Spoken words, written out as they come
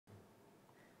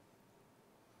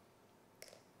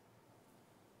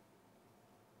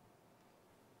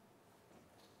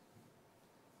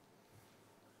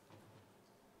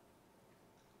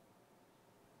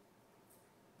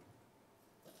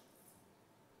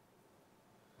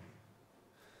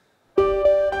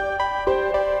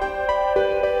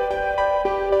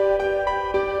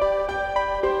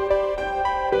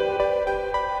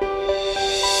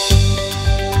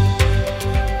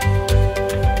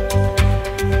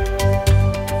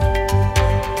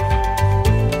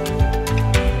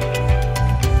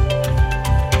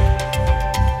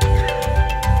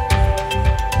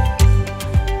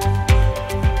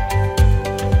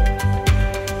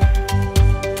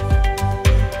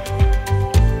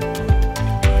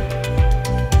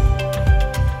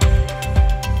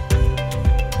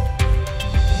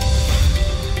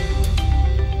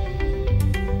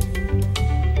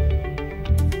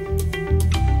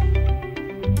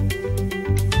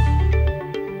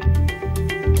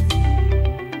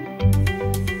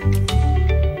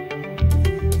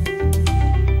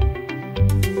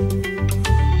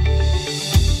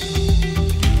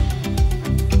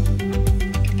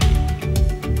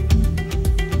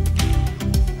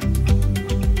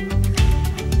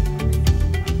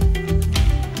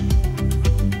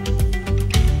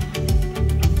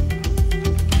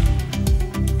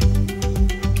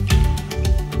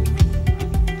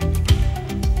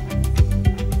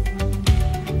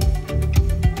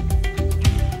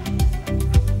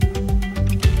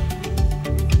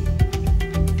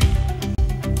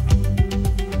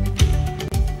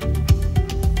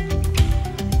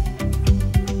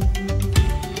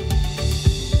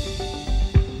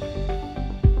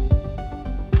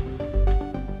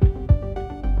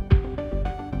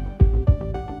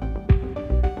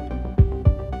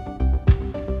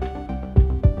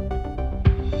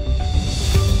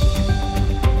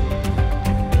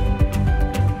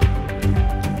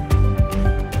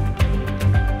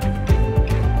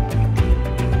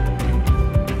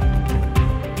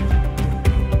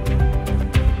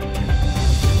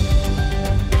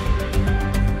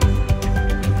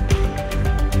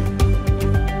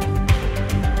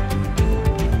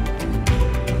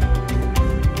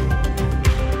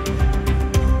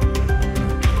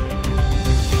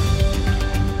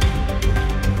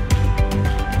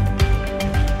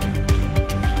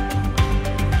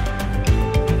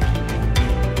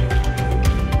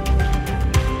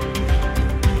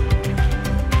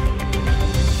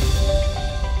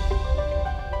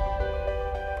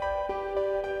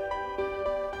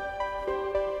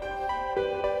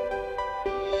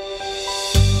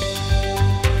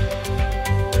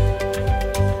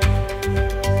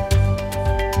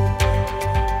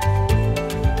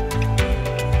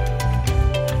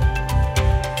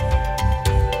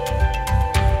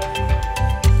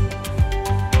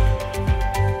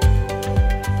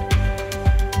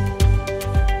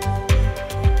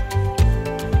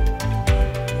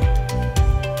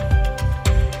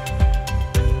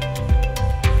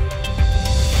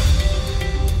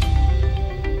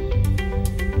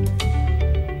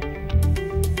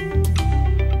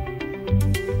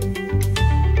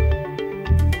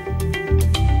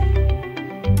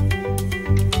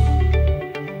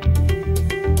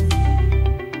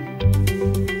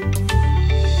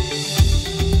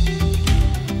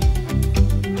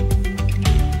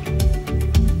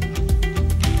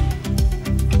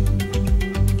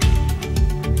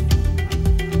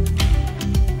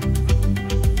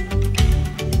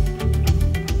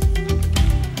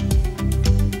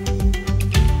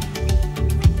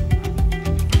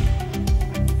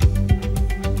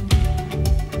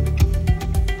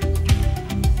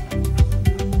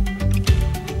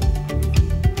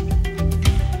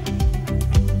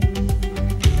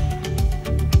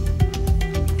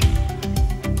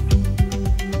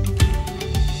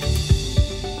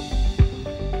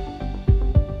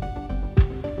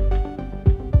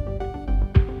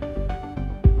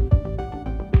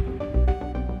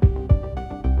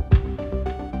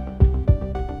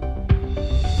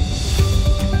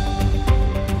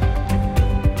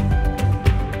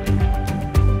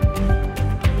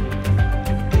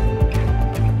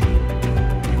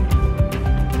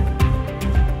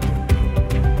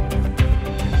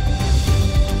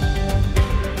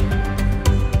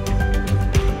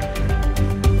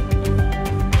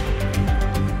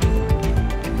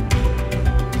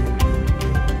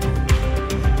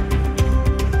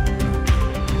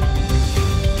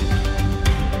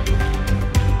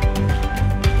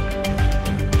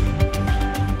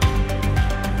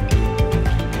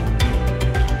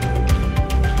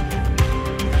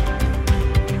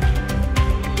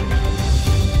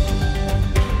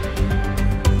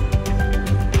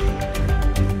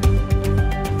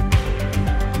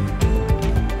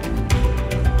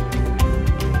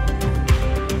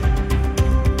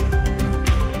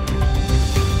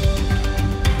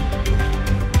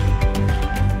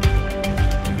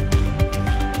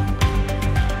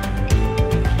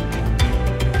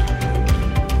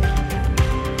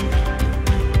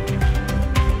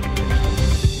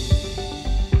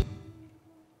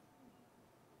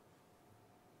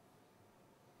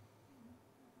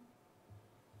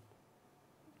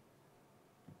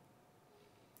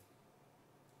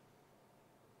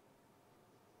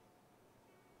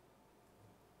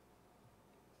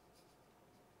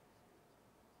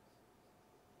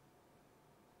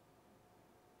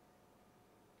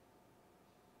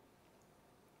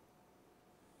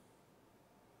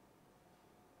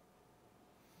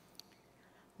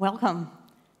Welcome.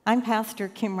 I'm Pastor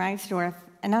Kim Reisdorf,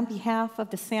 and on behalf of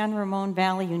the San Ramon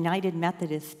Valley United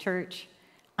Methodist Church,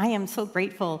 I am so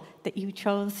grateful that you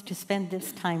chose to spend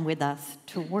this time with us,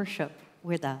 to worship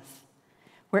with us.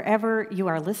 Wherever you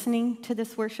are listening to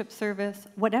this worship service,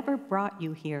 whatever brought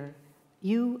you here,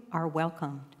 you are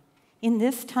welcomed. In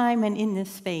this time and in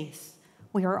this space,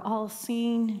 we are all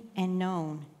seen and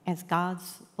known as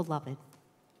God's beloved.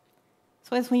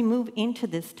 So as we move into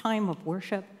this time of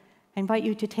worship, I invite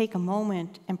you to take a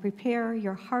moment and prepare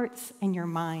your hearts and your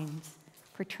minds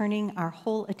for turning our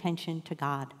whole attention to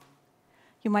God.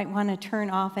 You might want to turn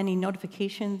off any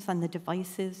notifications on the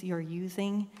devices you're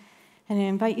using, and I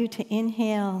invite you to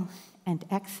inhale and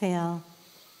exhale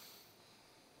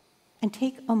and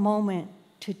take a moment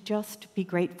to just be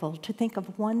grateful, to think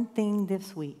of one thing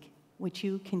this week which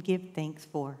you can give thanks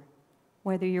for.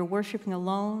 Whether you're worshiping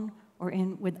alone or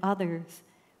with others,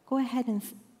 go ahead and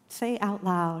say out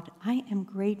loud, I am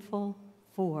grateful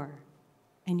for,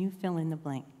 and you fill in the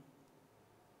blank.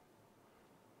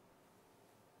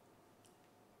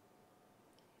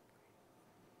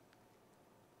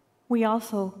 We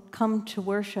also come to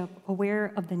worship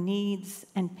aware of the needs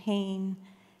and pain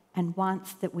and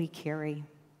wants that we carry.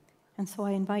 And so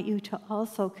I invite you to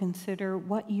also consider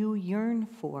what you yearn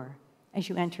for as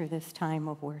you enter this time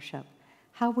of worship.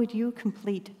 How would you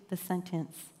complete the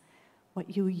sentence?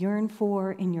 What you yearn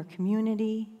for in your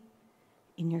community,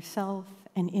 in yourself,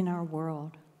 and in our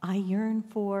world. I yearn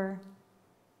for.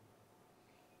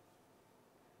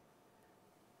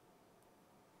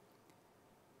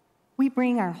 We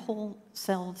bring our whole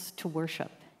selves to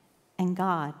worship, and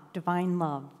God, divine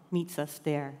love, meets us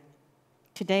there.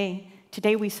 Today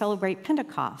we celebrate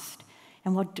Pentecost,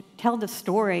 and we'll tell the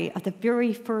story of the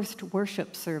very first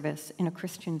worship service in a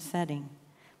Christian setting.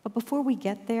 But before we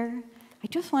get there, I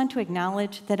just want to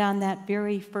acknowledge that on that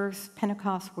very first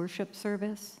Pentecost worship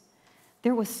service,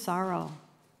 there was sorrow.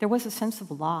 There was a sense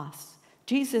of loss.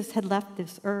 Jesus had left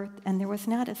this earth, and there was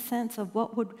not a sense of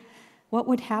what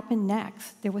would happen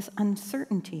next. There was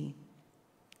uncertainty,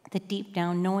 that deep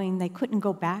down knowing they couldn't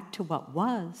go back to what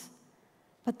was,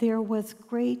 but there was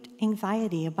great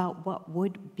anxiety about what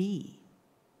would be.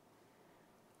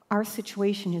 Our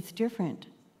situation is different,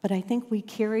 but I think we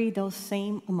carry those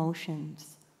same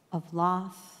emotions of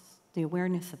loss, the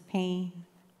awareness of pain,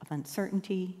 of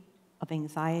uncertainty, of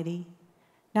anxiety,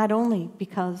 not only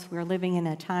because we're living in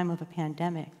a time of a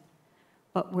pandemic,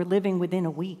 but we're living within a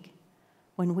week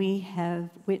when we have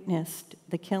witnessed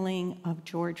the killing of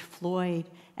George Floyd,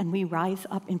 and we rise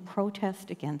up in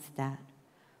protest against that.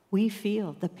 We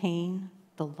feel the pain,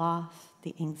 the loss,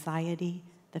 the anxiety,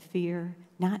 the fear,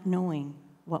 not knowing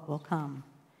what will come.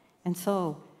 And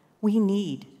so we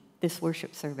need this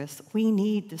worship service. We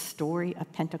need the story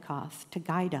of Pentecost to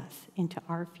guide us into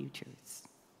our futures.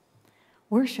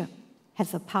 Worship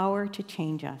has the power to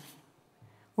change us.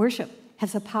 Worship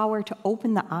has the power to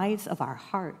open the eyes of our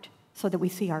heart so that we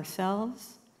see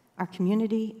ourselves, our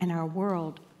community, and our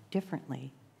world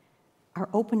differently. Our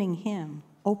opening hymn,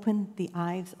 Open the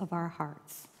Eyes of Our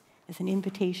Hearts, is an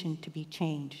invitation to be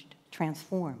changed,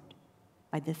 transformed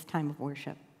by this time of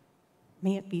worship.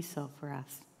 May it be so for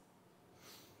us.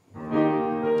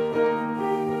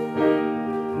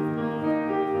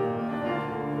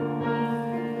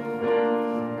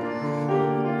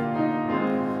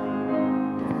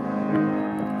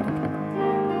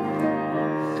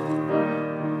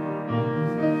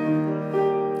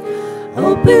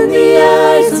 Open the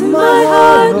eyes of my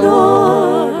heart,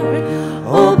 Lord.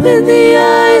 Open the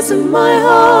eyes of my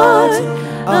heart.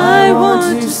 I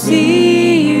want to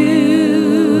see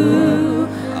you.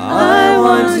 I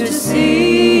want to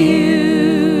see you.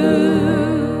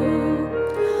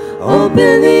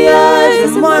 Open the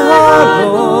eyes of my heart,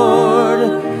 Lord.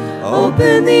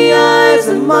 Open the eyes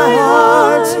of my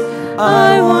heart.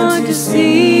 I want to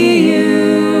see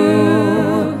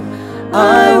you.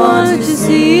 I want to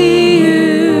see you.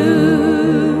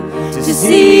 To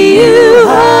see you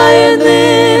high and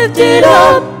lifted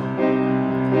up,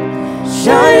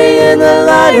 shining in the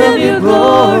light of your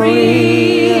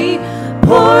glory.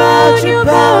 Pour out your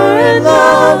power and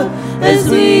love as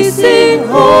we sing,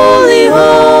 holy,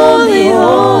 holy,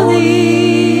 holy.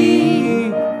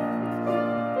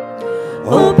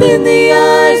 Open the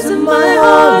eyes of my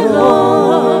heart,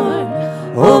 Lord.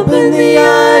 Open the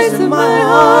eyes of my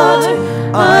heart.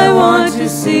 I want to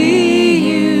see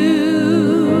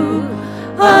you.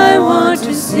 I want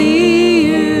to see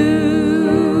you.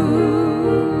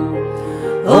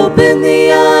 Open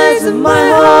the eyes of my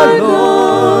heart,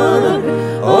 Lord.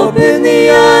 Open the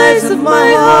eyes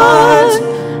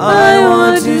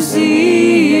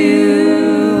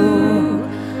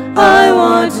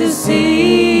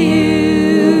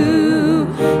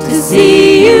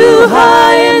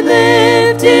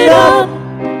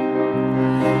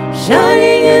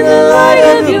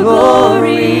your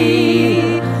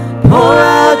glory. Pour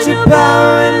out your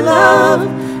power and love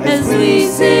as we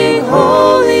sing,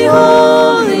 holy,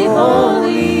 holy,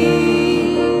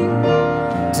 holy.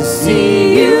 To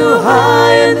see you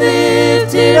high and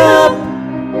lifted up,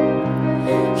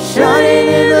 shining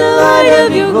in the light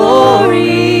of your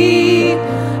glory.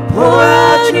 Pour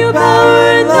out your power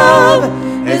and love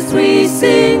as we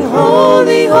sing,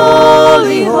 holy,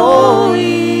 holy,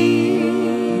 holy.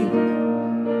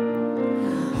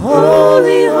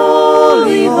 Holy,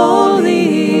 holy,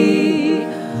 holy.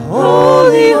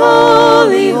 Holy,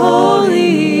 holy,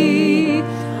 holy.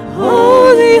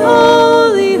 Holy,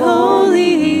 holy,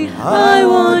 holy. I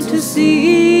want to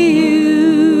see you.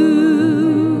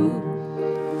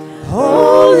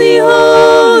 Holy,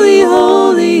 holy,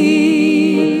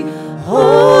 holy.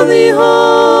 Holy,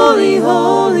 holy,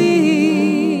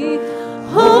 holy.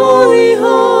 Holy,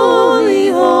 holy,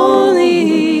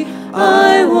 holy.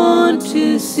 I want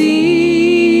to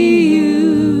see you.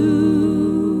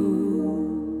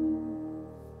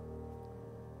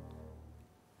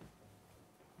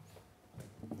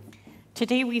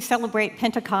 Today we celebrate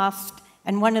Pentecost,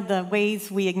 and one of the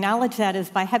ways we acknowledge that is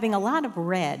by having a lot of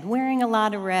red, wearing a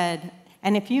lot of red.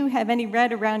 And if you have any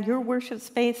red around your worship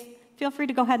space, feel free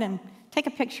to go ahead and take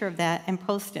a picture of that and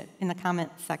post it in the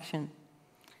comment section.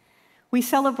 We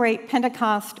celebrate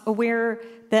Pentecost aware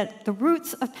that the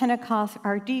roots of Pentecost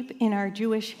are deep in our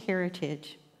Jewish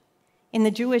heritage. In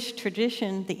the Jewish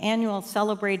tradition, the annual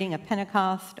celebrating of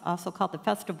Pentecost, also called the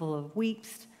Festival of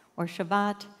Weeks or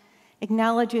Shabbat,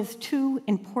 acknowledges two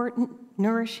important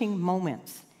nourishing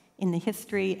moments in the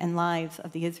history and lives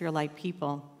of the Israelite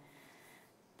people.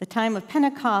 The time of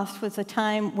Pentecost was a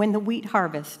time when the wheat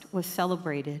harvest was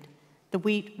celebrated. The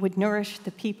wheat would nourish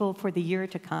the people for the year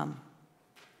to come.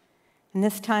 And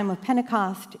this time of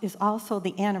Pentecost is also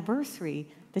the anniversary,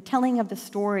 the telling of the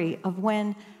story of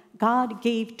when God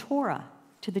gave Torah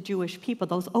to the Jewish people,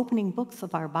 those opening books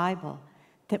of our Bible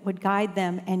that would guide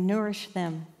them and nourish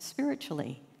them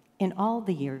spiritually in all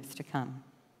the years to come.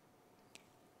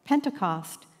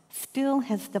 Pentecost still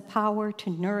has the power to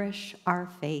nourish our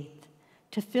faith,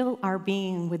 to fill our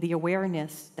being with the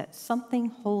awareness that something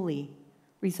holy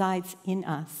resides in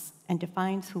us and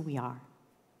defines who we are.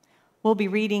 We'll be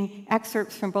reading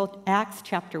excerpts from both Acts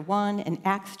chapter 1 and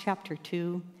Acts chapter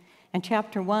 2. In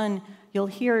chapter 1, you'll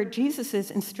hear Jesus'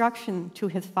 instruction to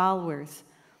his followers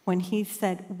when he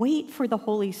said, wait for the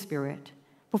Holy Spirit.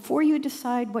 Before you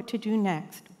decide what to do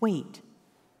next, wait.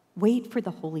 Wait for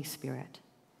the Holy Spirit.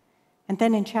 And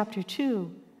then in chapter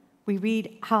 2, we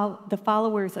read how the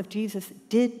followers of Jesus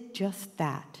did just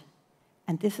that.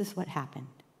 And this is what happened.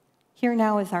 Here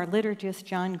now is our liturgist,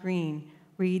 John Green,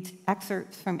 reads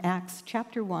excerpts from Acts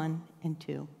chapter 1 and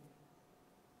 2.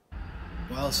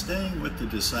 While staying with the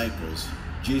disciples,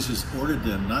 Jesus ordered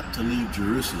them not to leave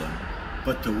Jerusalem,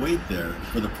 but to wait there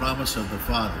for the promise of the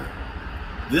Father.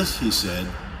 This, he said,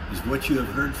 is what you have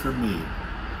heard from me.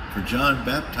 For John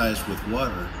baptized with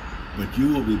water, but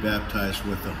you will be baptized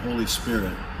with the Holy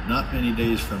Spirit not many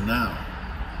days from now.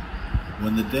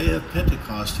 When the day of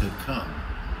Pentecost had come,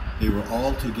 they were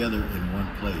all together in one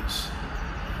place.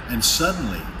 And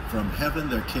suddenly, from heaven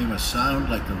there came a sound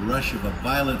like the rush of a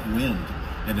violent wind,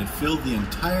 and it filled the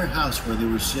entire house where they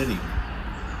were sitting.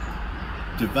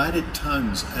 Divided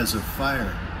tongues as of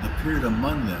fire appeared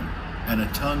among them, and a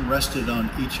tongue rested on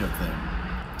each of them.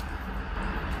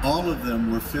 All of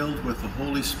them were filled with the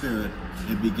Holy Spirit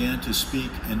and began to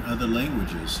speak in other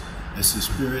languages as the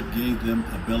Spirit gave them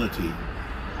ability.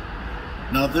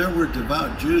 Now there were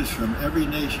devout Jews from every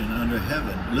nation under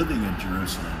heaven living in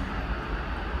Jerusalem.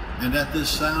 And at this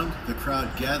sound the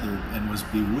crowd gathered and was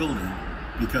bewildered,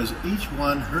 because each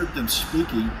one heard them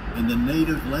speaking in the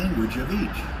native language of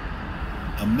each.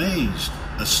 Amazed,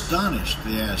 astonished,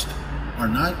 they asked, are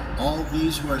not all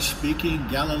these who are speaking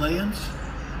Galileans?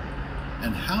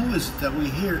 And how is it that we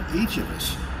hear each of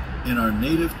us in our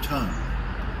native tongue?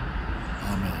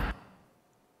 Amen.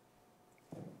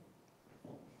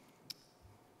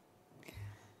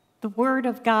 The Word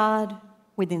of God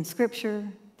within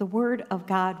Scripture, the Word of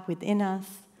God within us,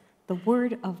 the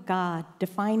Word of God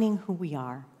defining who we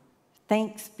are.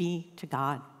 Thanks be to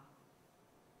God.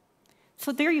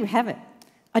 So there you have it,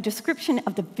 a description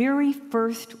of the very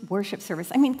first worship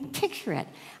service. I mean, picture it.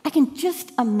 I can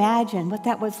just imagine what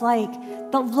that was like.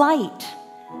 The light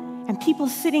and people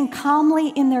sitting calmly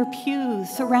in their pews,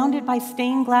 surrounded by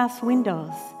stained glass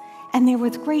windows. And there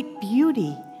was great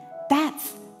beauty.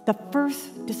 That's the first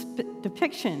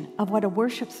depiction of what a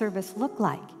worship service looked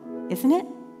like, isn't it?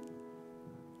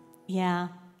 Yeah,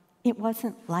 it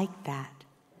wasn't like that.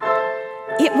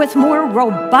 It was more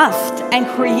robust and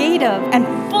creative and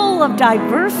full full of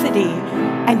diversity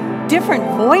and different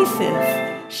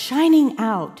voices shining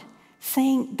out,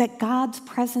 saying that God's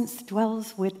presence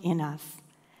dwells within us.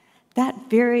 That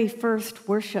very first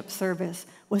worship service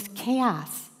was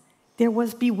chaos. There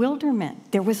was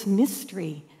bewilderment. There was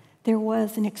mystery. There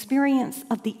was an experience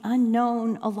of the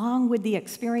unknown along with the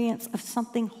experience of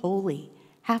something holy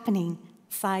happening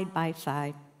side by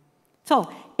side.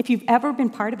 So if you've ever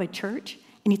been part of a church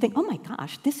and you think, oh my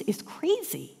gosh, this is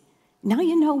crazy, now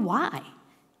you know why.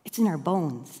 It's in our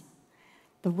bones.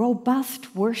 The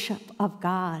robust worship of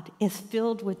God is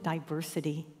filled with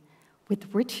diversity,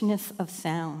 with richness of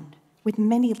sound, with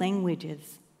many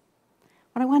languages.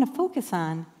 What I want to focus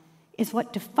on is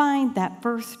what defined that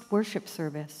first worship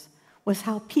service was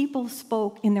how people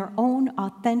spoke in their own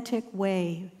authentic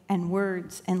way and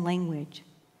words and language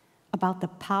about the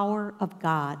power of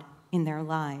God in their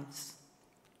lives.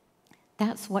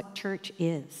 That's what church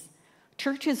is.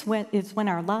 Church is when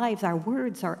our lives, our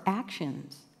words, our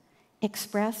actions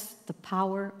express the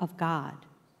power of God,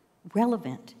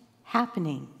 relevant,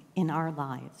 happening in our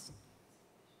lives.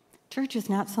 Church is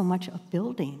not so much a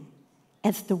building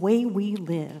as the way we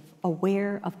live,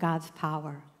 aware of God's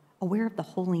power, aware of the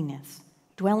holiness,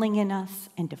 dwelling in us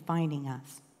and defining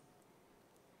us.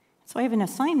 So I have an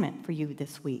assignment for you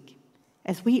this week.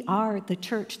 As we are the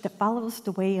church that follows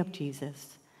the way of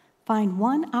Jesus, find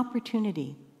one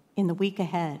opportunity in the week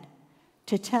ahead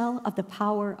to tell of the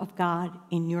power of God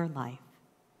in your life.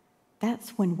 That's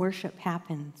when worship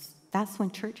happens. That's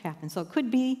when church happens. So it could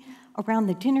be around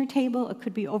the dinner table. It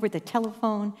could be over the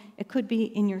telephone. It could be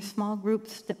in your small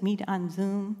groups that meet on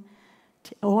Zoom.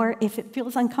 Or if it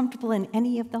feels uncomfortable in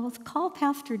any of those, call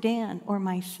Pastor Dan or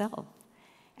myself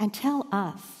and tell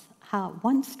us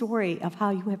one story of how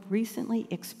you have recently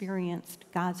experienced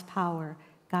God's power,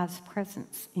 God's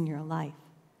presence in your life.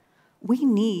 We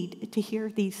need to hear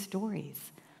these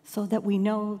stories so that we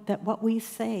know that what we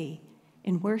say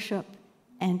in worship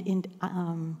and in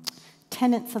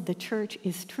tenets of the church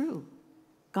is true.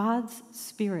 God's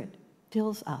Spirit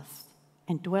fills us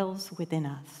and dwells within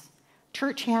us.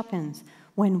 Church happens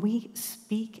when we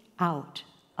speak out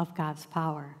of God's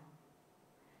power.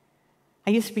 I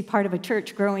used to be part of a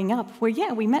church growing up where,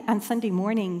 we met on Sunday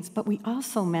mornings, but we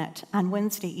also met on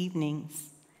Wednesday evenings.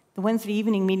 The Wednesday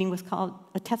evening meeting was called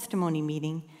a testimony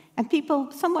meeting, and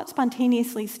people somewhat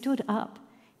spontaneously stood up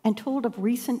and told of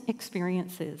recent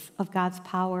experiences of God's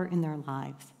power in their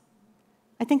lives.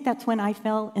 I think that's when I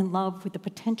fell in love with the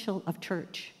potential of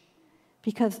church,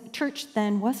 because church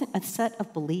then wasn't a set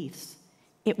of beliefs.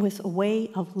 It was a way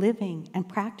of living and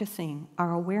practicing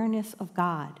our awareness of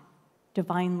God,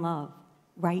 divine love,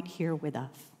 right here with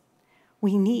us.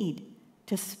 We need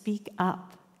to speak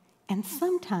up, and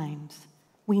sometimes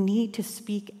we need to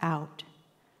speak out.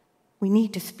 We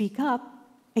need to speak up,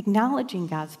 acknowledging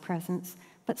God's presence,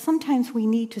 but sometimes we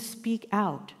need to speak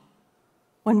out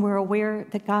when we're aware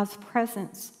that God's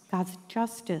presence, God's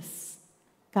justice,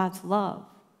 God's love,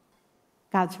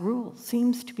 God's rule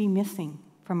seems to be missing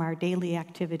from our daily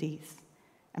activities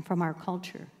and from our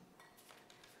culture.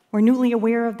 We're newly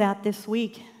aware of that this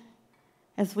week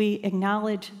as we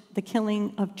acknowledge the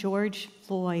killing of George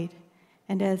Floyd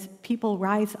and as people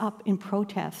rise up in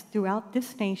protest throughout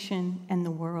this nation and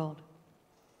the world.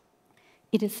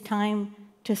 It is time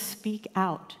to speak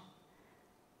out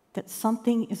that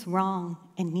something is wrong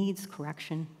and needs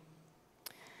correction.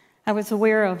 I was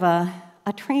aware of a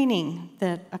training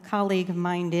that a colleague of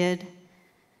mine did.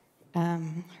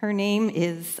 Her name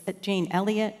is Jane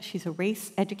Elliott. She's a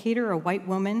race educator, a white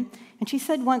woman, and she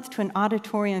said once to an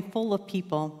auditorium full of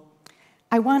people,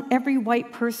 "I want every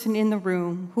white person in the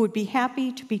room who would be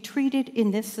happy to be treated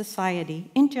in this society,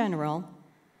 in general,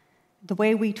 the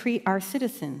way we treat our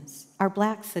citizens, our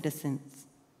black citizens.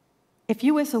 If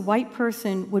you as a white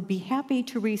person would be happy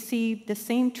to receive the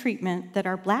same treatment that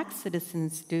our black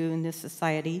citizens do in this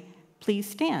society, please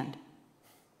stand."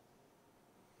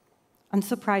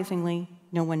 Unsurprisingly,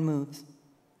 no one moves.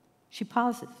 She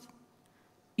pauses.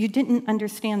 You didn't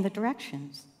understand the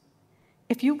directions.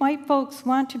 If you white folks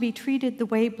want to be treated the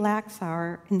way blacks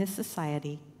are in this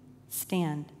society,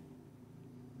 stand.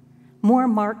 More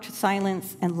marked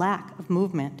silence and lack of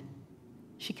movement.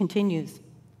 She continues,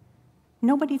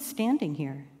 nobody's standing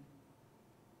here.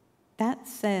 That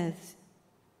says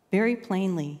very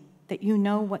plainly that you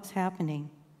know what's happening.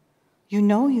 You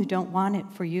know you don't want it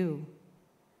for you.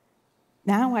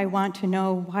 Now I want to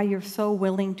know why you're so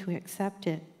willing to accept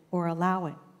it or allow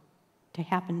it to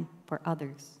happen for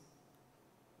others.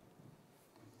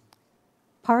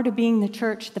 Part of being the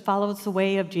church that follows the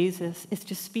way of Jesus is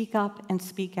to speak up and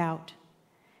speak out.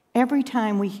 Every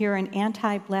time we hear an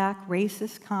anti-black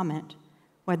racist comment,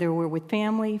 Whether we're with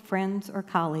family, friends, or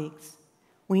colleagues,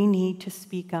 we need to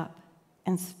speak up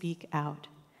and speak out.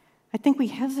 I think we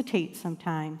hesitate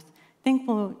sometimes,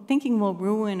 thinking we'll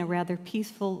ruin a rather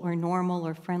peaceful or normal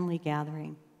or friendly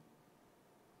gathering.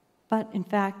 But in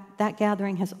fact, that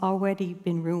gathering has already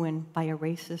been ruined by a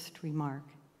racist remark.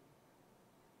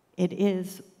 It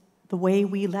is the way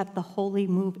we let the holy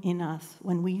move in us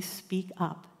when we speak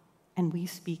up and we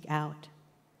speak out.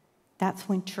 That's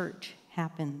when church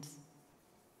happens.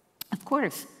 Of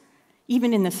course,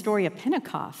 even in the story of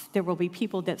Pentecost, there will be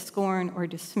people that scorn or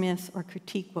dismiss or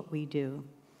critique what we do.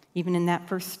 Even in that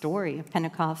first story of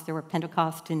Pentecost, there were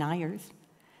Pentecost deniers.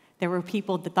 There were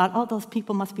people that thought, oh, those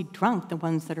people must be drunk, the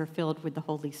ones that are filled with the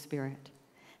Holy Spirit.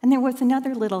 And there was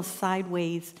another little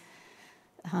sideways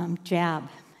jab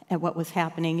at what was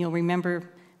happening. You'll remember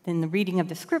in the reading of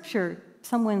the scripture,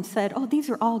 someone said, oh, these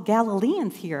are all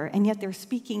Galileans here, and yet they're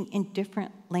speaking in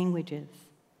different languages.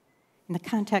 In the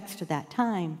context of that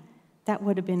time, that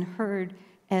would have been heard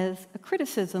as a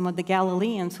criticism of the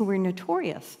Galileans, who were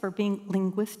notorious for being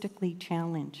linguistically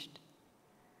challenged.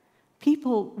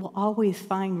 People will always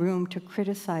find room to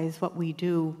criticize what we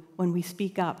do when we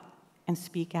speak up and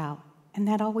speak out, and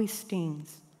that always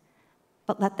stings.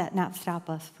 But let that not stop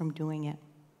us from doing it.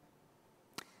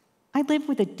 I live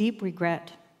with a deep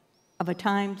regret of a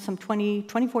time some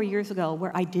 24 years ago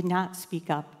where I did not speak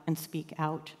up and speak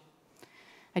out.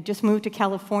 I just moved to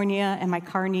California, and my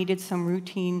car needed some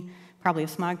routine, probably a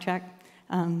smog check,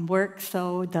 work,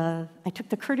 so I took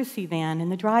the courtesy van, and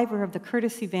the driver of the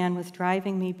courtesy van was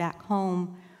driving me back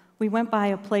home. We went by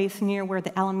a place near where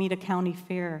the Alameda County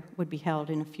Fair would be held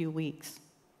in a few weeks.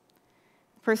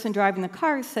 The person driving the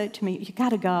car said to me, you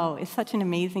gotta go. It's such an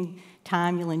amazing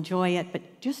time, you'll enjoy it,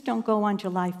 but just don't go on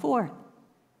July 4th,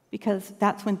 because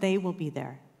that's when they will be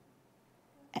there.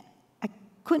 I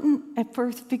couldn't at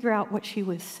first figure out what she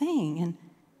was saying,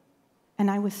 and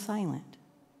I was silent.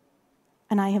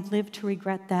 And I have lived to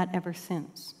regret that ever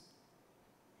since.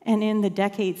 And in the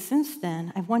decades since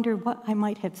then, I've wondered what I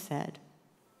might have said.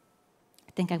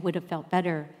 I think I would have felt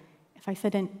better if I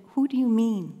said, and who do you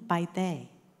mean by they?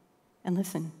 And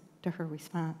listen to her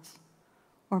response.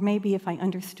 Or maybe if I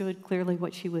understood clearly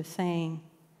what she was saying,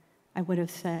 I would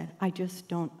have said, I just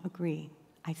don't agree.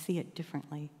 I see it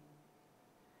differently.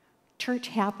 Church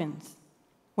happens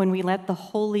when we let the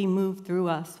holy move through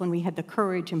us, when we have the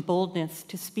courage and boldness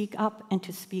to speak up and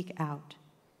to speak out.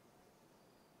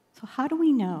 So how do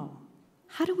we know?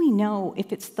 How do we know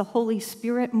if it's the Holy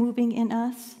Spirit moving in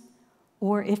us,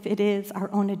 or if it is our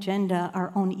own agenda,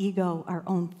 our own ego, our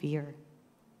own fear?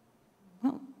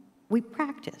 Well, we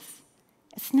practice.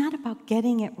 It's not about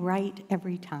getting it right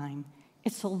every time.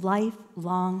 It's a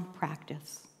lifelong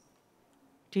practice.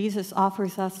 Jesus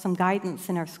offers us some guidance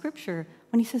in our scripture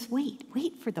when he says, wait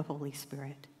for the Holy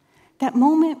Spirit. That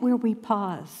moment where we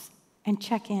pause and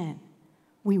check in,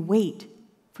 we wait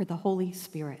for the Holy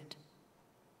Spirit.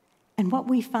 And what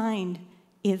we find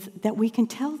is that we can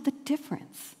tell the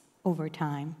difference over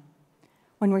time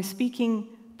when we're speaking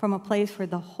from a place where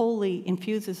the holy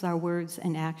infuses our words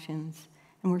and actions,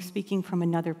 and we're speaking from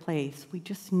another place. We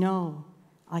just know,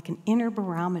 like an inner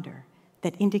barometer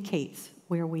that indicates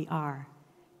where we are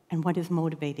and what is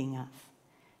motivating us.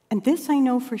 And this I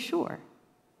know for sure.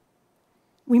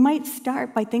 We might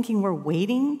start by thinking we're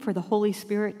waiting for the Holy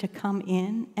Spirit to come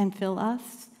in and fill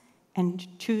us and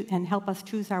help us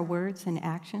choose our words and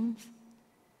actions.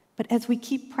 But as we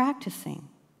keep practicing,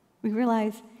 we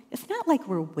realize it's not like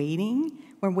we're waiting.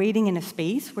 We're waiting in a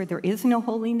space where there is no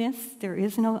holiness, there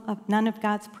is none of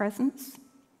God's presence.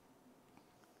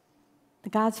 The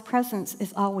God's presence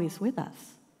is always with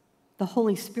us. The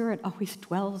Holy Spirit always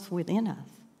dwells within us.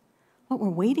 What we're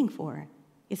waiting for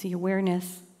is the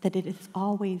awareness that it is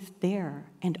always there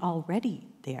and already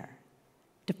there,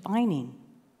 defining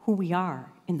who we are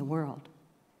in the world.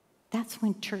 That's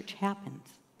when church happens,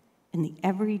 in the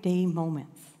everyday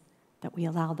moments that we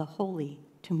allow the holy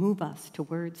to move us to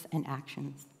words and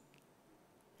actions.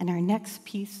 And our next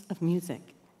piece of music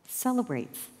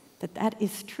celebrates that that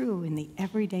is true in the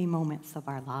everyday moments of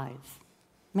our lives.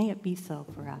 May it be so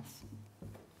for us.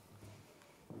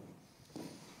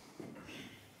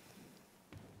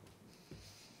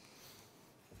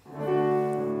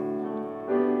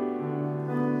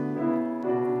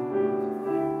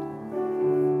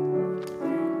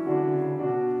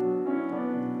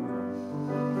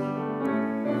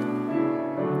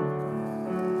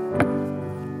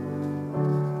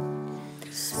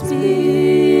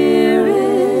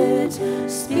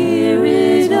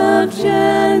 Spirit of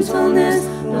gentleness,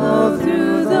 blow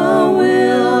through the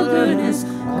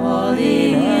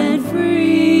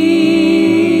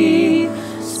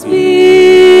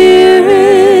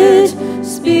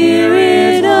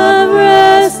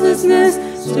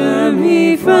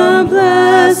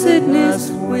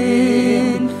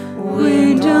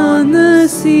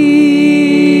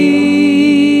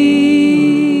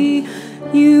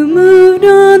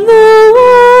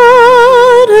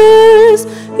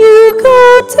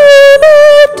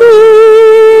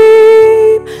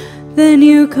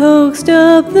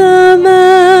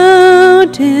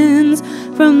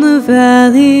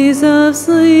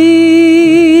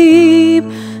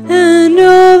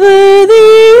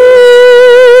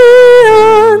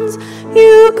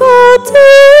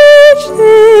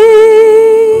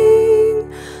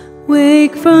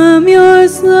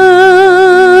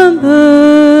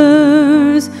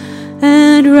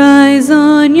and rise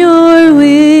on your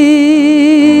wings.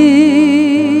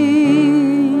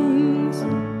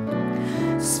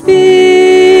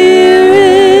 Spirit,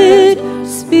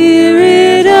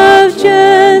 Spirit of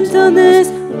gentleness,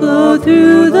 blow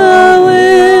through the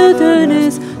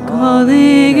wilderness,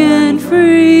 calling and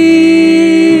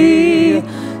free.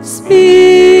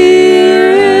 Spirit,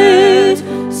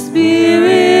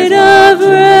 Spirit of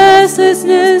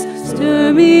restlessness,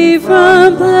 stir me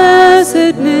from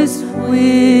placidness,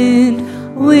 wind,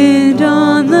 wind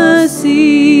on the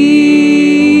sea.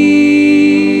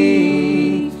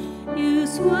 You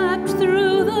swept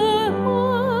through the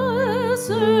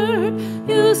desert,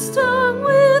 you stung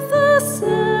with the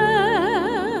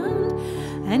sand,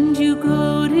 and you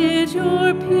goaded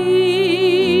your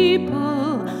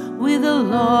people with a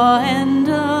law and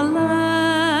a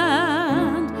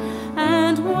land.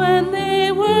 And when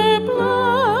they were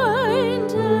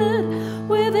blinded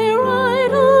with their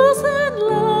idols and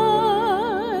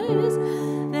lies,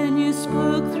 then you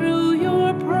spoke through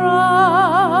your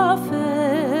prophets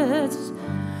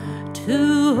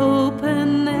to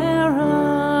open their eyes.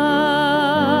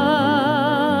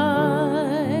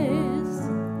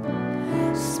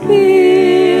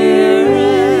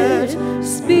 Spirit,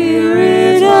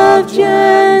 Spirit of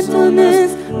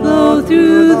gentleness, blow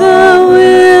through the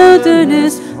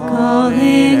wilderness,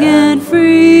 calling and free.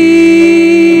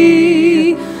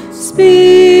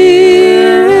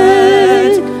 Spirit,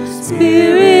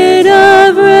 Spirit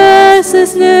of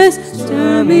restlessness,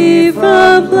 stir me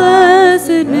from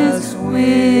placidness,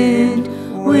 wind,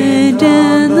 wind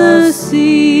and the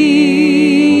sea.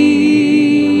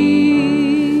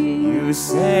 You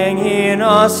sang in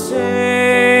a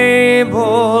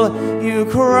stable, you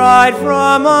cried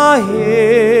from a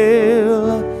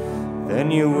hill,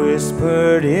 then you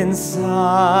whispered in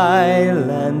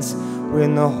silence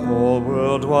when the whole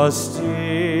world was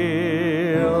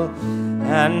still.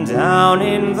 And down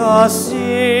in the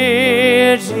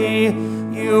city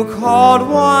you called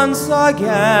once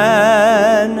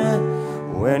again,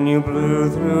 when you blew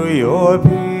through your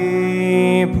people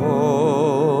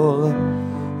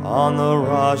on the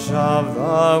rush of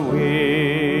the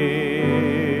wind.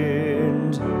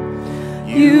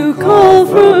 You call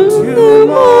from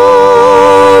tomorrow,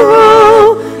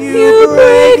 you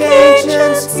break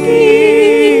ancient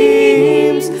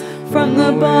schemes, from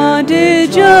the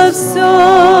bondage of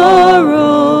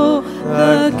sorrow,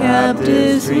 the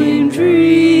captives dream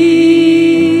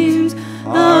dreams.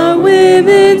 Our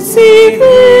women see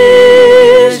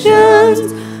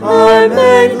visions, our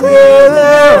men clear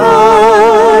their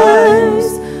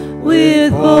eyes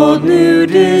with bold new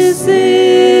decisions.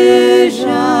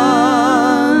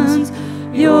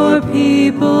 Your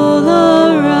people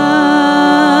arise.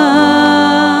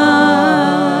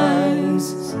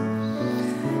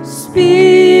 Spirit,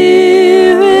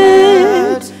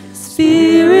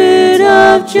 Spirit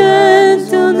of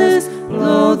gentleness,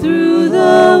 blow through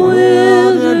the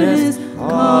wilderness,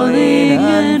 calling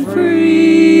and free.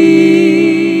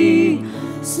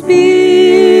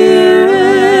 Spirit,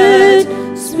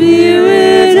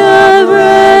 Spirit of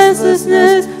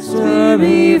restlessness, stir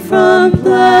me from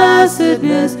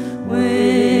placidness,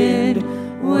 wind,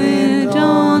 wind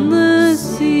on the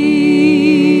sea.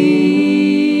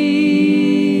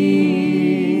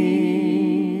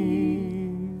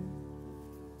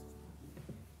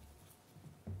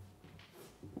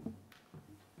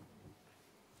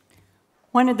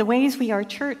 One of the ways we are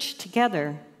church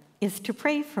together is to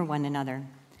pray for one another.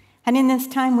 And in this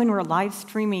time when we're live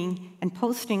streaming and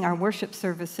posting our worship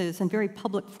services in very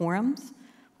public forums,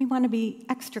 we want to be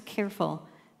extra careful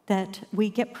that we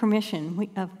get permission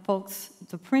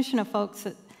the permission of folks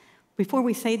that before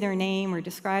we say their name or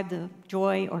describe the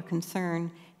joy or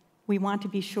concern, we want to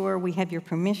be sure we have your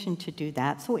permission to do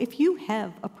that. So if you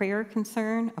have a prayer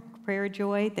concern, a prayer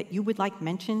joy that you would like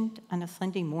mentioned on a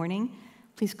Sunday morning,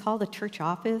 please call the church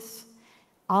office.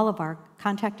 All of our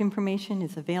contact information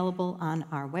is available on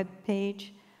our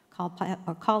webpage.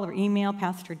 Call or email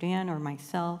Pastor Dan or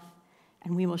myself,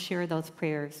 and we will share those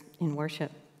prayers in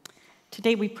worship.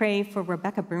 Today we pray for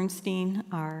Rebecca Bernstein,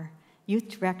 our youth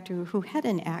director, who had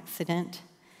an accident,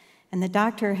 and the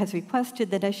doctor has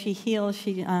requested that as she heals,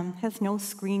 she has no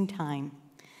screen time.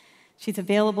 She's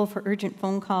available for urgent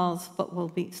phone calls, but will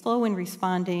be slow in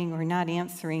responding or not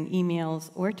answering emails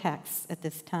or texts at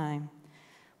this time.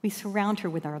 We surround her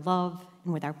with our love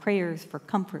and with our prayers for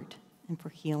comfort and for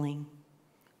healing.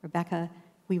 Rebecca,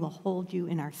 we will hold you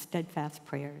in our steadfast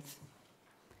prayers.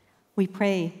 We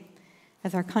pray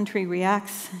as our country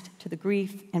reacts to the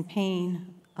grief and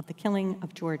pain of the killing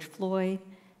of George Floyd,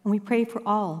 and we pray for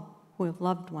all who have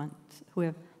loved ones, who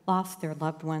have lost their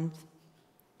loved ones.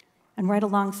 And right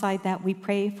alongside that, we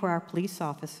pray for our police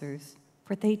officers,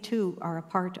 for they too are a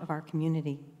part of our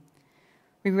community.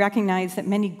 We recognize that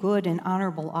many good and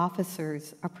honorable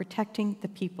officers are protecting the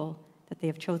people that they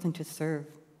have chosen to serve.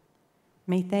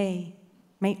 May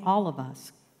all of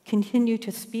us continue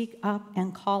to speak up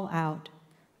and call out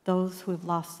those who have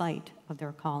lost sight of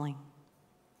their calling.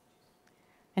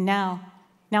 And now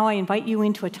I invite you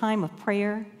into a time of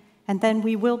prayer, and then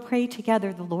we will pray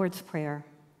together the Lord's Prayer.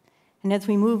 And as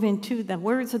we move into the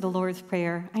words of the Lord's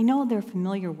Prayer, I know they're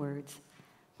familiar words,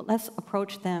 but let's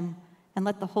approach them and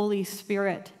let the Holy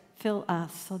Spirit fill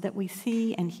us so that we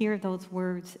see and hear those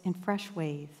words in fresh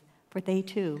ways, for they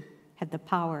too have the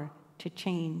power to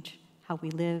change how we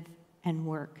live and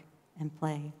work and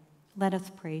play. Let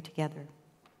us pray together.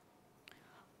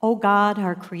 O God,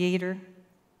 our Creator,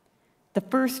 the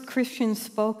first Christians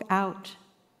spoke out,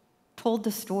 told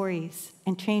the stories,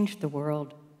 and changed the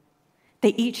world.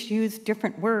 They each used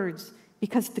different words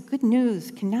because the good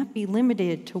news cannot be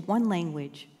limited to one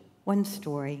language, one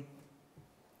story.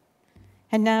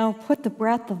 And now put the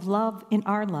breath of love in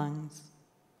our lungs,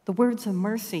 the words of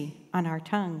mercy on our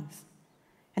tongues,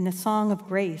 and the song of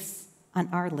grace on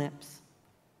our lips.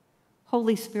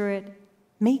 Holy Spirit,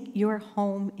 make your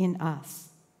home in us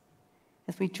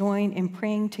as we join in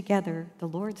praying together the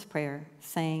Lord's Prayer,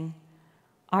 saying,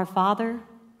 Our Father,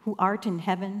 who art in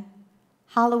heaven,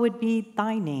 hallowed be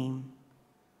thy name.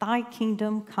 Thy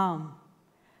kingdom come.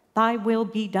 Thy will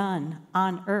be done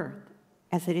on earth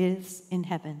as it is in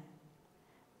heaven.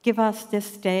 Give us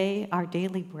this day our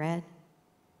daily bread,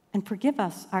 and forgive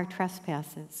us our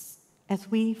trespasses, as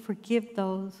we forgive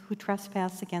those who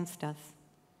trespass against us.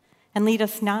 And lead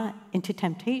us not into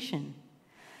temptation,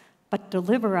 but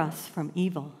deliver us from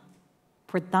evil.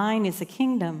 For thine is the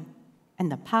kingdom,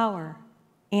 and the power,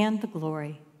 and the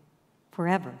glory,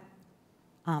 forever.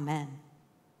 Amen.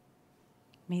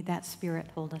 May that Spirit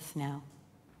hold us now.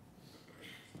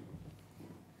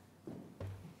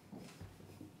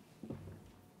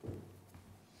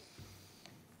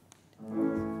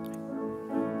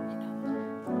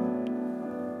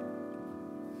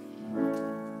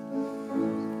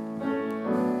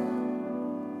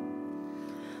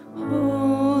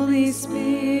 Holy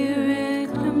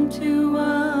Spirit, come to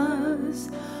us.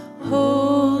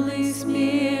 Holy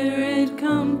Spirit,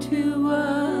 come to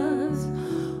us.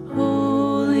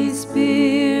 Holy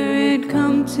Spirit,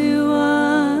 come to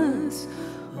us.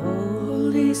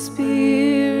 Holy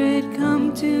Spirit,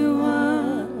 come to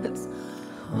us.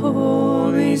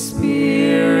 Holy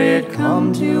Spirit,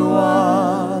 come to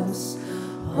us.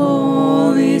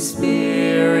 Holy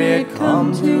Spirit,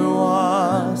 come to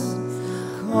us.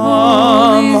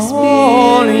 Come,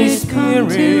 Holy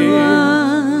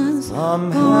Spirit,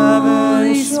 from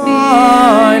heaven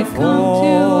shine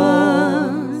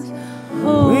forth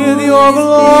with your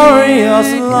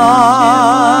glorious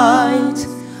light.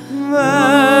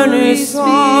 Veni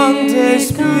Sancte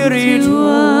Spiritus.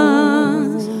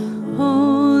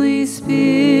 Holy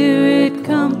Spirit,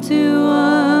 come to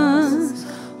us.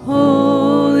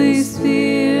 Holy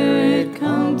Spirit,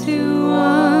 come to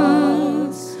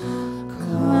us.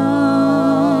 Come.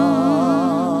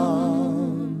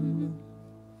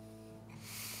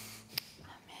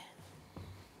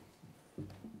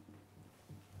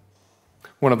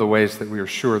 One of the ways that we are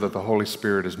sure that the Holy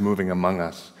Spirit is moving among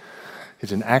us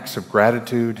is in acts of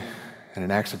gratitude and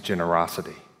in acts of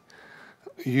generosity.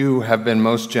 You have been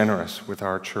most generous with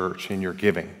our church in your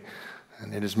giving,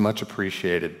 and it is much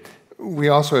appreciated. We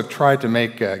also have tried to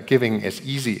make giving as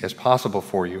easy as possible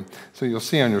for you. So you'll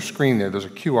see on your screen there's a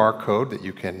QR code that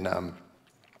you can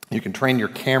train your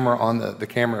camera on the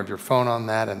camera of your phone on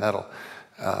that, and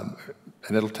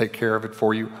it'll take care of it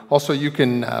for you. Also, you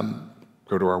can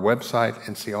go to our website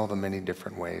and see all the many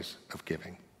different ways of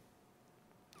giving.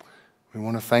 We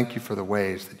want to thank you for the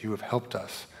ways that you have helped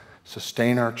us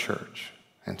sustain our church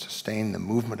and sustain the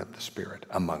movement of the Spirit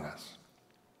among us.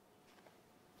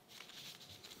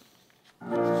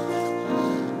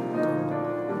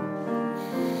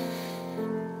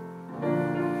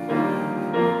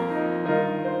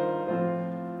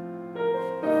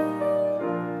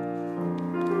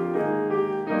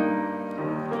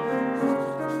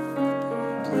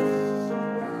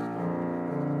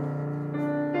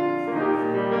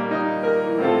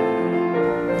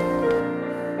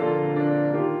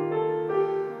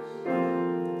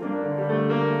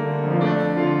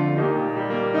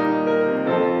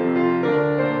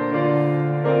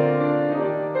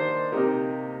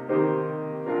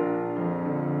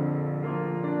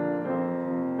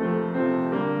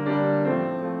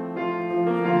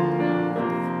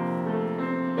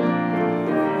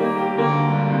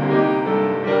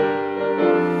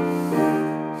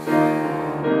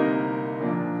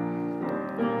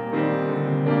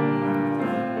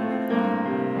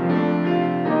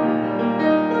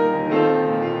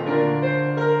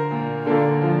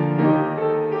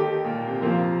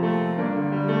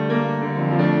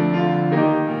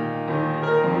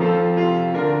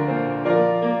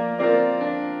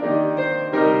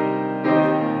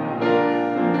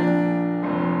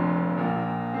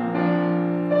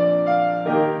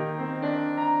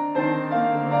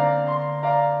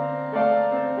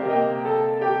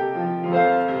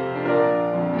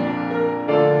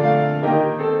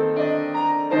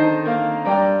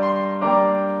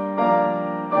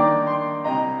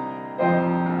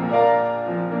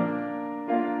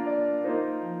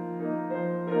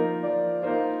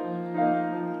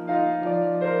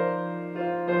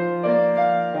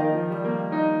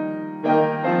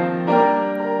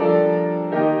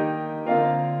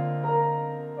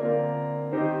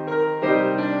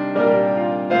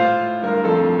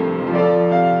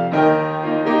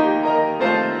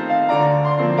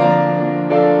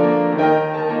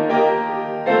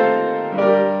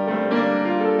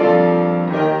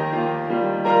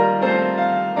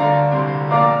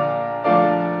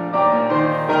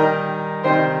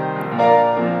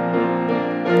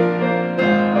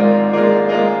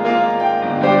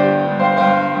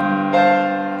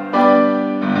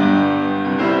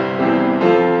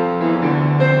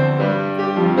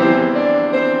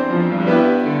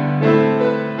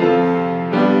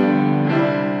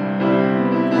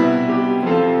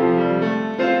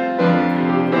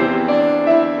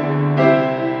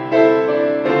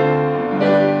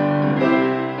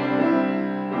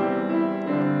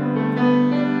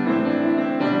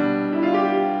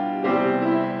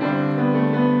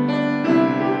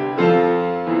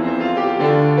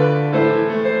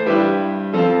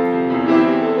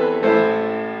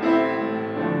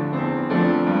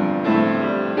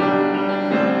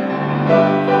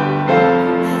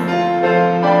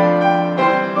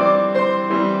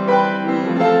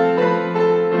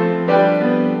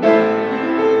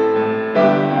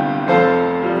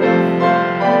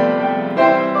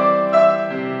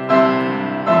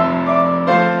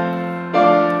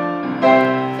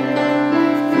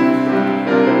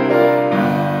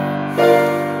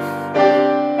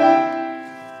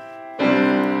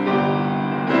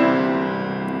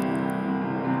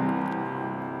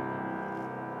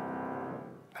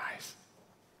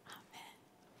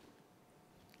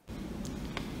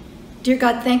 Dear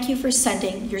God, thank you for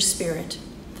sending your Spirit,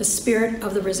 the Spirit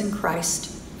of the risen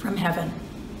Christ from heaven.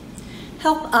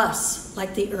 Help us,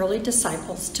 like the early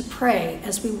disciples, to pray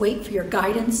as we wait for your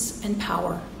guidance and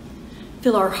power.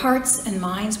 Fill our hearts and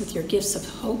minds with your gifts of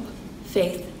hope,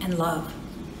 faith, and love.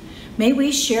 May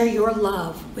we share your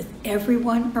love with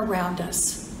everyone around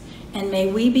us, and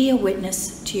may we be a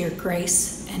witness to your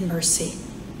grace and mercy.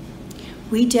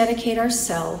 We dedicate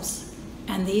ourselves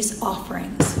and these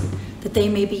offerings that they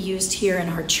may be used here in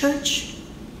our church,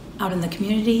 out in the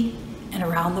community, and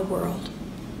around the world.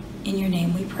 In your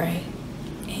name we pray.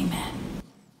 Amen.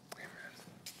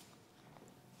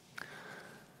 I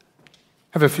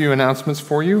have a few announcements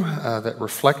for you that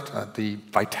reflect the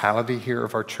vitality here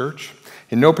of our church.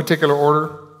 In no particular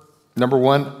order, number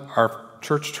one, our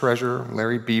church treasurer,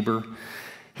 Larry Bieber,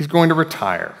 he's going to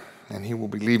retire, and he will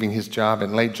be leaving his job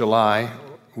in late July.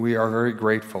 We are very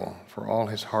grateful for all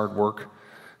his hard work,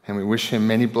 and we wish him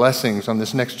many blessings on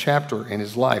this next chapter in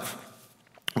his life.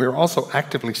 We are also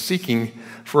actively seeking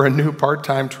for a new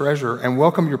part-time treasurer and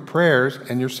welcome your prayers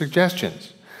and your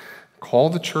suggestions. Call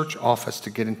the church office to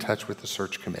get in touch with the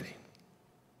search committee.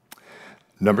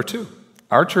 Number two,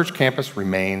 our church campus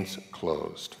remains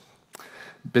closed.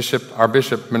 Our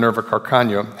Bishop, Minerva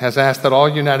Carcano, has asked that all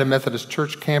United Methodist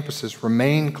Church campuses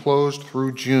remain closed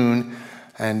through June,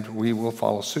 and we will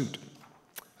follow suit.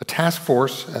 A task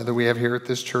force that we have here at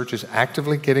this church is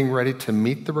actively getting ready to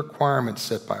meet the requirements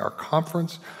set by our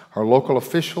conference, our local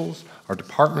officials, our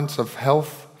departments of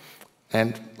health,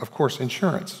 and, of course,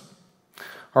 insurance.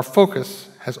 Our focus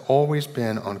has always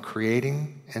been on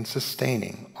creating and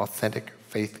sustaining authentic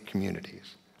faith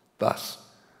communities. Thus,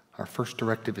 our first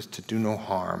directive is to do no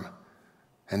harm,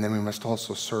 and then we must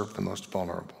also serve the most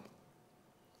vulnerable.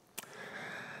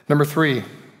 Number three,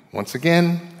 once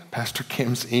again, Pastor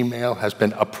Kim's email has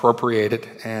been appropriated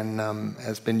and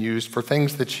has been used for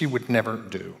things that she would never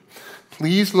do.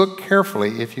 Please look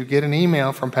carefully if you get an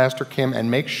email from Pastor Kim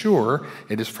and make sure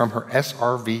it is from her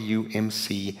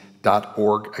srvumc.org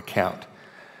account.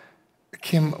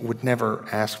 Kim would never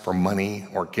ask for money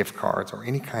or gift cards or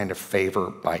any kind of favor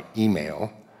by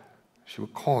email. She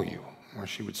would call you or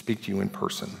she would speak to you in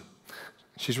person.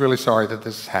 She's really sorry that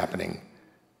this is happening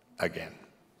again.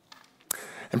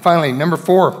 And finally, number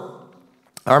four,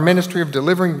 our ministry of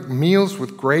delivering meals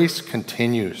with grace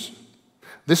continues.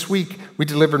 This week, we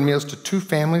delivered meals to 2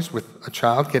 families with a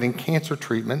child getting cancer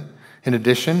treatment. In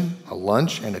addition, a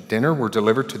lunch and a dinner were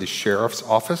delivered to the sheriff's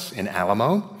office in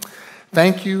Alamo.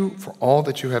 Thank you for all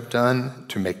that you have done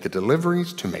to make the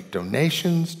deliveries, to make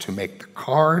donations, to make the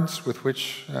cards with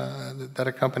which that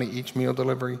accompany each meal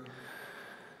delivery.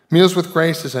 Meals with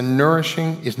Grace is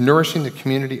nourishing the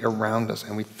community around us,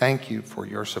 and we thank you for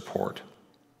your support.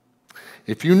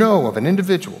 If you know of an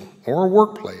individual or a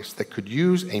workplace that could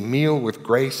use a meal with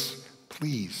grace,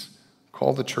 please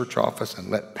call the church office and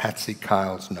let Patsy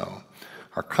Kiles know.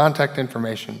 Our contact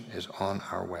information is on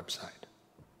our website.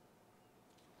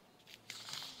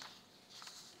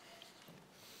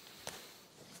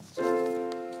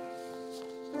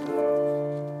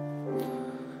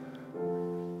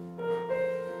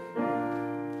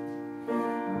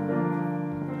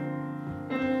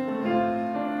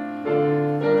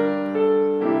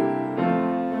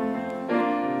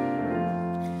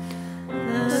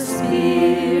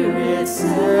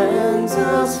 Sends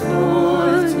us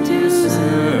forth to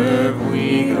serve,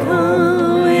 we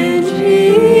go in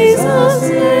Jesus'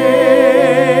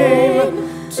 name,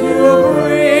 to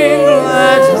bring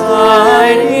glad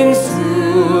tidings to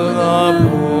the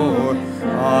poor,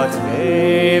 a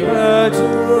table to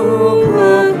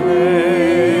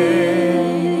proclaim.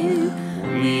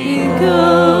 We go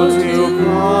to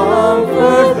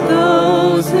comfort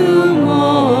those who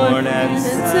mourn and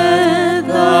set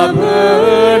the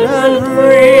burden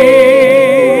free,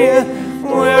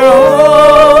 where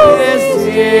hope is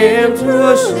dim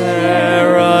to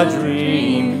share a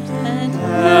dream and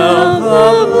help the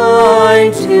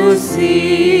blind to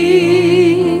see.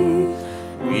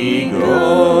 We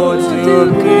go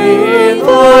to give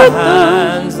the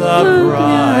hands of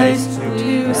Christ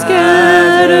to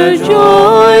scatter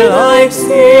joy like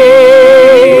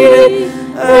seed,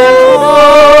 and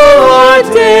all our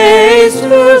days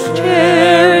to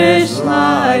cherish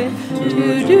life, to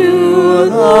do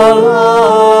the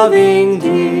loving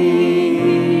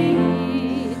deed.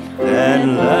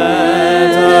 Then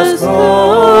let us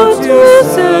go to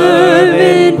serve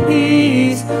in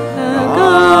peace,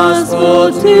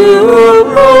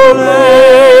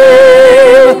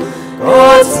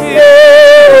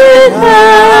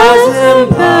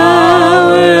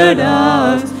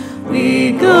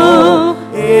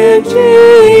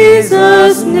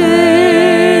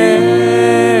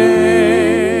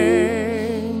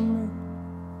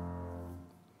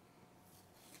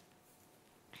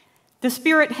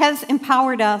 Spirit has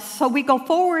empowered us, so we go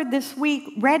forward this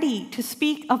week ready to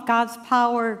speak of God's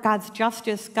power, God's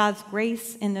justice, God's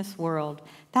grace in this world.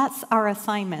 That's our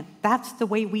assignment. That's the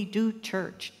way we do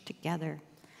church together.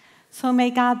 So may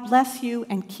God bless you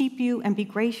and keep you and be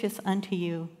gracious unto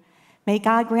you. May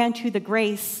God grant you the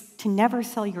grace to never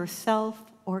sell yourself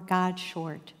or God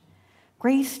short.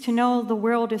 Grace to know the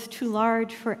world is too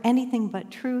large for anything but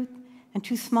truth and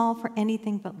too small for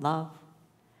anything but love.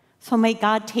 So may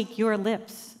God take your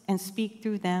lips and speak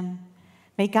through them.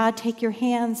 May God take your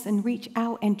hands and reach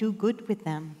out and do good with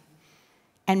them.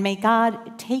 And may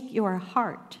God take your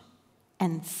heart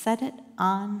and set it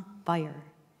on fire.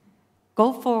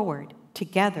 Go forward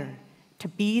together to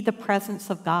be the presence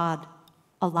of God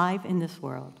alive in this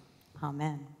world.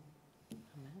 Amen.